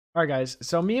Alright guys,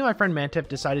 so me and my friend Mantif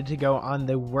decided to go on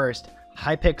the worst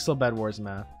Hypixel Bedwars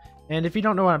map. And if you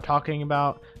don't know what I'm talking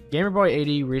about,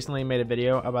 GamerBoy80 recently made a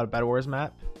video about a Bedwars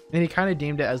map, and he kind of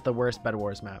deemed it as the worst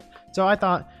Bedwars map. So I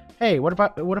thought, hey, what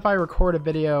if I record a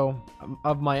video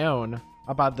of my own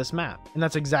about this map? And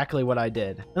that's exactly what I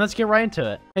did. And let's get right into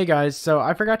it. Hey guys, so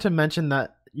I forgot to mention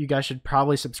that you guys should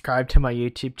probably subscribe to my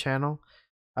YouTube channel.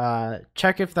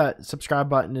 Check if that subscribe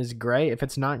button is gray. If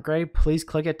it's not gray, please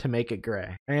click it to make it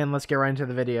gray. And let's get right into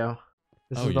the video.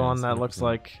 This is the one that 100%. Looks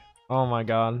like, oh my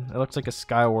god, it looks like a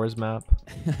Skywars map.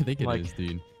 I think it is,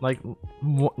 dude. Like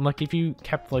if you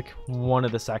kept like one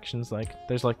of the sections, like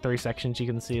there's like 3 sections you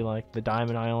can see, like the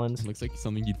Diamond Islands. It looks like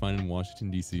something you'd find in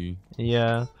Washington DC.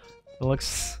 Yeah, it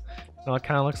looks. No, it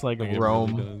kind of looks like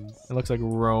Rome. It, really looks like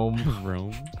Rome.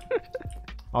 Rome.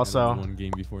 Also, one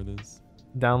game before this.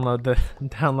 Download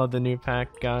the new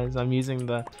pack, guys. I'm using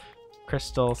the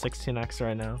Crystal 16X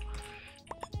right now.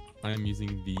 I am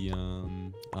using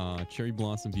the Cherry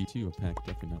Blossom V2, a pack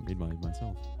definitely not made by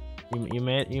myself. You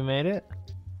made it?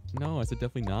 No, I said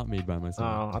definitely not made by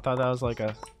myself. Oh, I thought that was like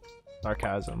a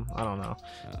sarcasm. I don't know.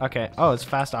 Okay. Oh, it's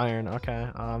fast iron. Okay.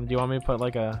 Do you want me to put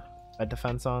like a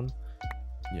defense on?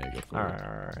 Yeah, go for it.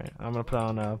 All right. I'm gonna put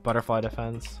on a butterfly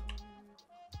defense.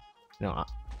 No.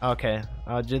 Okay.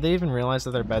 Did they even realize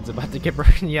that their bed's about to get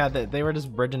broken? Yeah, they were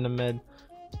just bridging the mid.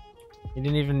 You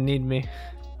didn't even need me.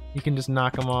 You can just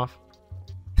knock them off.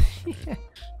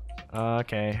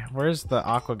 Okay, where's the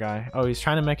aqua guy? Oh, he's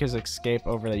trying to make his escape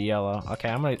over the yellow. Okay,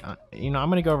 I'm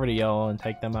gonna go over to yellow and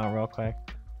take them out real quick.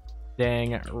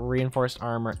 Dang, reinforced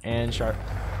armor and sharp.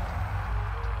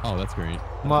 Oh, that's great.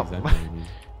 Well,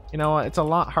 you know what? It's a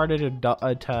lot harder to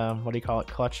what do you call it?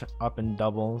 Clutch up in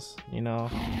doubles. You know,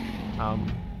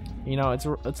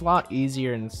 it's a lot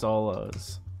easier in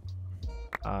solos.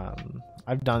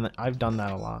 I've done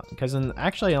that a lot because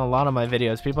actually in a lot of my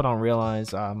videos, people don't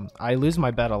realize I lose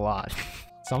my bed a lot.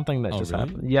 Something that just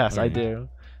happened. Yes, okay. I do.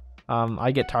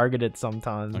 I get targeted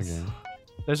sometimes. Okay.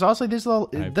 There's also these little.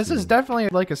 This is definitely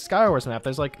like a Skywars map.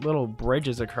 There's like little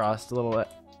bridges across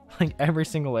like every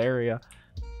single area.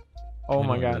 Oh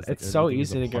my god, it's so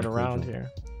easy to get around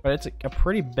here, but it's a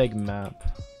pretty big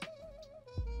map.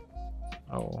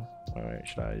 Oh, wait,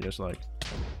 should I just like?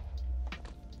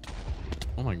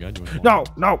 Oh my god, no,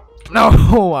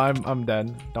 I'm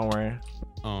dead. Don't worry.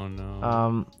 Oh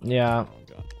no. Yeah. Oh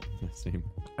god. Same.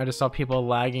 I just saw people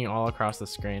lagging all across the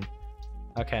screen.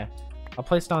 Okay, I'll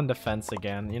place down defense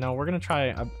again. You know, we're gonna try.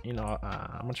 I'm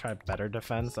gonna try better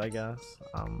defense, I guess.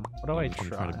 What do I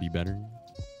try to be better?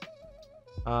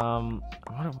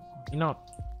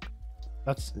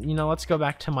 Let's go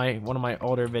back to one of my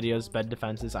older videos, bed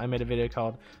defenses. I made a video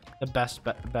called the best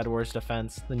Bedwars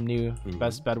defense, the new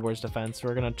best Bedwars defense.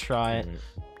 We're gonna try it.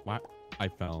 What? I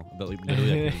fell.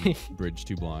 Literally, I can bridge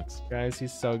 2 blocks. Guys,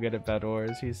 he's so good at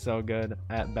Bedwars. He's so good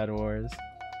at Bedwars.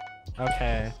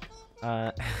 Okay.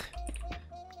 I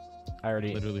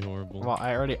already. Literally horrible. Well,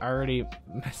 I already.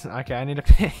 Okay, I need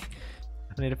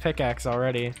a pickaxe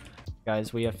already.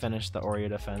 Guys, we have finished the Oreo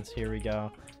defense. Here we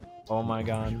go. Oh my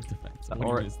god.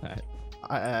 What is that?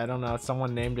 I don't know.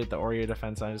 Someone named it the Oreo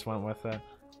defense. I just went with it.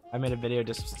 I made a video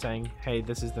just saying, hey,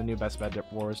 this is the new best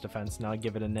Bedwars defense. Now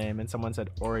give it a name. And someone said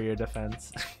Oreo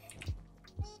defense.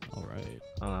 Alright.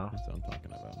 I don't know. That's what I'm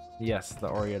talking about. Yes, the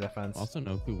Oreo defense. Also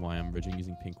no clue why I'm bridging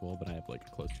using pink wool, but I have like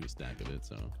close to a stack of it,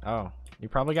 so. Oh. You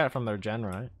probably got it from their gen,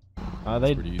 right?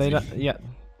 Yeah.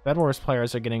 Bedwars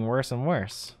players are getting worse and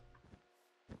worse.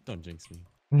 Don't jinx me.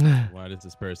 What is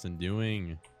this person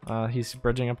doing? He's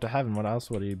bridging up to heaven. What else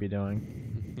would he be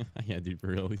doing? Yeah, dude, for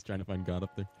real. He's trying to find God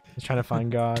up there. He's trying to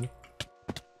find God.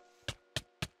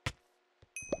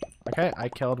 Okay, I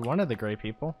killed one of the gray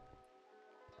people.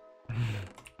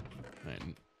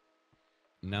 Right.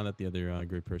 Now that the other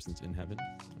gray person's in heaven.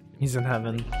 He's in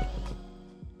heaven. Yeah.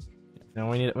 No,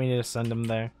 we need to send him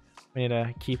there. We need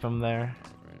to keep him there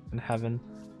in heaven.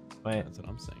 Wait. That's what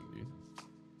I'm saying, dude.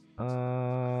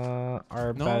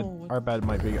 Our bed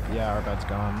might be, yeah, our bed's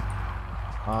gone.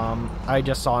 I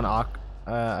just saw an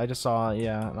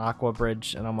aqua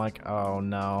bridge, and I'm like, oh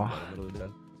no.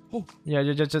 Oh. Yeah,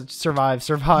 just survive.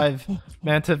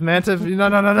 Mantif,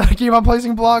 no, keep on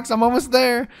placing blocks. I'm almost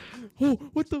there. Oh,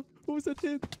 what was that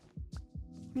hit?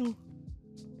 No.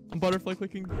 I'm butterfly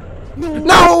clicking.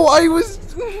 No, I was.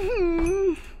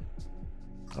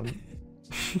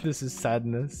 This is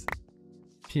sadness.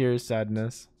 Pure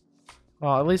sadness.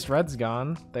 Well, at least red's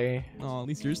gone. Oh, at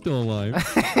least you're still alive.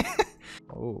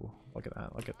 Oh, look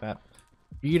at that.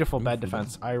 Beautiful bed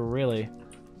defense. I really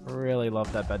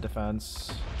love that bed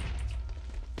defense.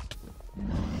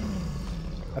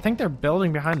 I think they're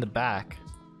building behind the back.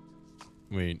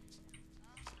 Wait.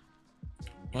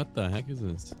 What the heck is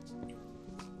this?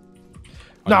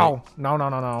 No, no, no,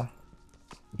 no, no.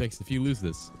 Pix, if you lose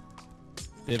this,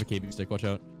 they have a KB stick. Watch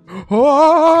out.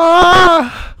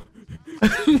 Oh!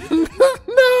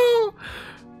 No!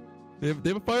 They have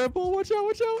a fireball. Watch out!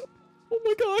 Watch out! Oh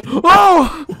my god!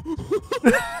 Oh!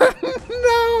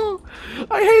 No!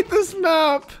 I hate this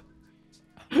map.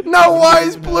 No, why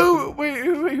is blue? Wait,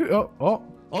 wait. Oh, oh.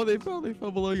 Oh, they fell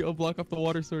below you. Oh, block off the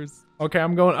water source. Okay,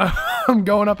 I'm going. I'm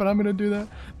going up, and I'm gonna do that.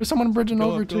 There's someone bridging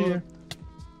Go over up, to go you. up.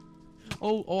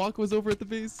 Oh, Aqua's over at the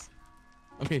base.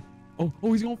 Okay. Oh,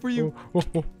 he's going for you. Oh,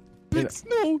 oh, oh. Pix,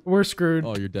 no. We're screwed.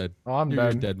 Oh, you're dead. Oh, I'm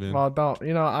You're dead. dead, man. Well, don't.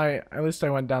 You know, at least I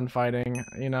went down fighting.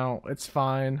 You know, it's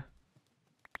fine.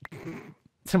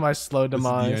 To my slow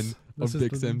demise. This is the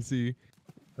end of BixMC.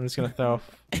 I'm just gonna throw.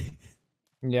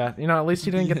 Yeah, you know, at least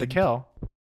he didn't get the kill.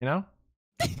 You know?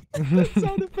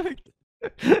 Sound effect.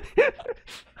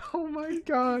 Oh my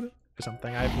god.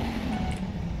 Something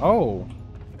Oh.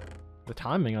 The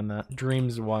timing on that.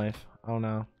 Dream's wife. Oh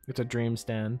no. It's a dream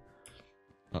stand.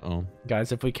 Uh-oh.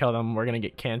 Guys, if we kill them, we're gonna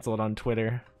get canceled on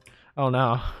Twitter. Oh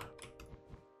no.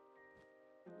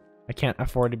 I can't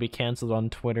afford to be canceled on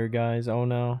Twitter, guys. Oh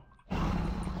no.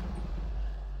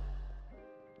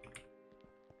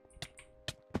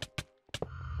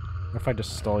 What if I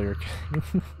just stole your...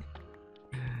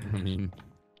 I mean...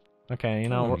 Okay, you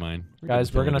know, mine.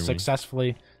 guys, we're gonna either way.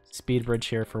 successfully speed bridge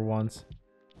here for once.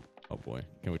 Oh boy,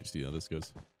 can't wait to see how this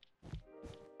goes.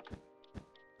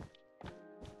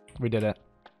 We did it.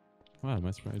 Wow, am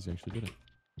I surprised you actually did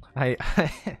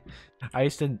it? I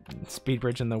used to speed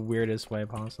bridge in the weirdest way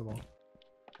possible.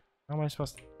 How am I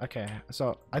supposed to... Okay,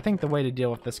 so I think the way to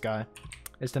deal with this guy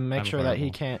is to make sure that he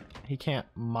can't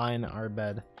mine our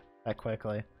bed that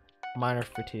quickly. Miner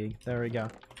fatigue. There we go.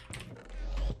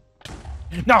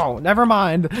 No, never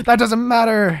mind. That doesn't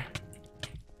matter.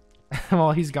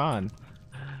 Well, he's gone.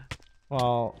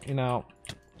 Well, you know,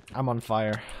 I'm on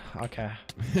fire. Okay.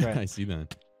 Great. I see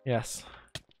that. Yes.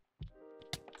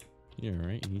 Yeah,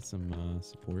 right. You need some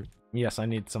support. Yes, I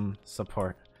need some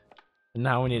support.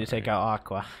 Now we need to take out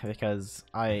Aqua because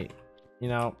you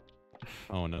know.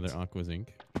 Oh, another Aqua's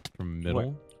Ink from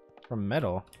middle. What? From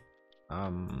middle.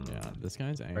 Yeah, this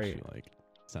guy's actually like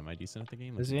semi-decent at the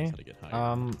game. Is he? How to get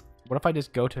higher. What if I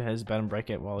just go to his bed and break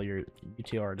it while you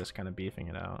two are just kind of beefing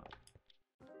it out?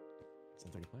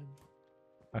 Sounds like a plan.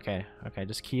 Okay, okay,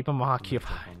 just keep him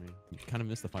occupied. You kind of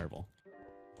missed the fireball.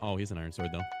 Oh, he's an iron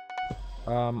sword though.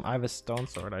 I have a stone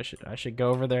sword. I should go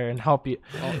over there and help you.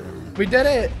 Oh. We did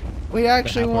it! We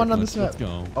actually won on this map. Let's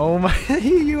go. Oh my!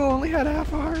 You only had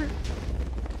half a heart.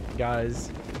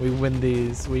 Guys, we win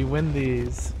these. We win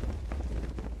these.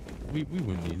 We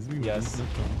win these. We Yes. win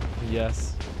these.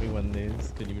 Yes, we win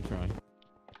these. Didn't even try.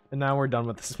 And now we're done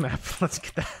with this map. Let's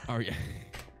get that. Oh yeah.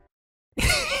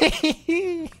 Get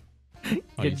you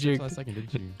juked. saw a second,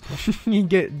 didn't you? You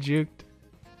get juked.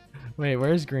 Wait,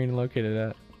 where's green located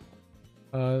at?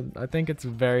 I think it's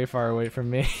very far away from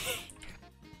me.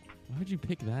 Why would you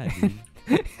pick that, dude?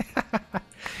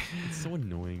 It's so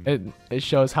annoying. It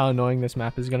shows how annoying this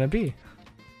map is gonna be.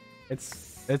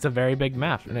 It's a very big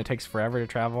map and it takes forever to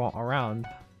travel around.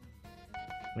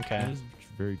 Okay. That is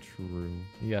very true.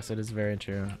 Yes, it is very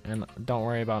true. And don't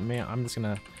worry about me. I'm just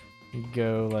gonna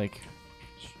go like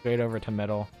straight over to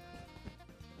middle.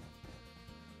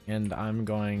 And I'm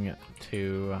going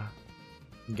to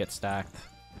get stacked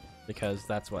because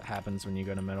that's what happens when you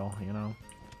go to middle, you know?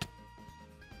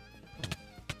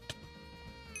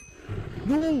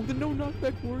 No, the no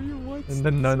knockback warrior, what? And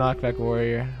the no knockback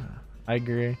warrior. I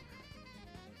agree.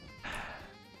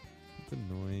 It's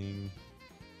annoying.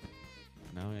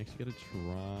 Now I actually gotta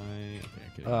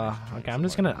try. Okay, I'm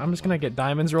just gonna get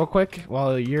diamonds real quick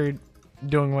while you're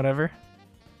doing whatever.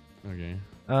 Okay.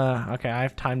 Okay, I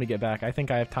have time to get back. I think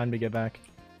I have time to get back.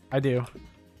 I do.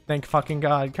 Thank fucking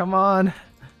God. Come on.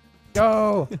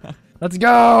 Go. Let's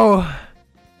go.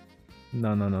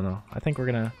 No, no, no, no. I think we're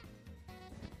gonna...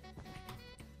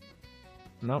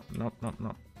 Nope, nope, nope,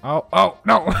 nope. Oh, oh,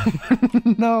 no.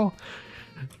 No.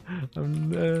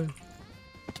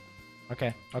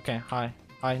 Okay, okay, hi.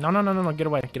 Hi. No, no, no, no, no. Get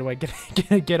away. Get away.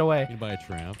 Get away. You can buy a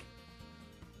trap.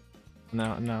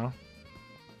 No, no.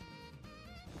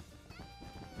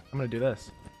 I'm gonna do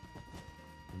this.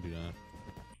 Do that.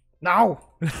 No!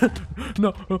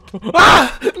 No!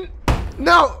 Ah!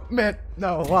 No! Man,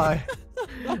 no, why?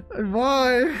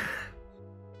 Why?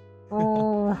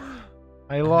 Oh,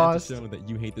 I lost. To show that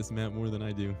you hate this map more than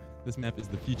I do. This map is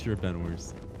the future of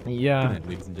Bedwars. Yeah. Good night,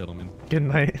 ladies and gentlemen. Good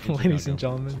night, ladies and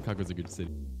Chicago. gentlemen. Chicago's a good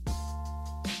city.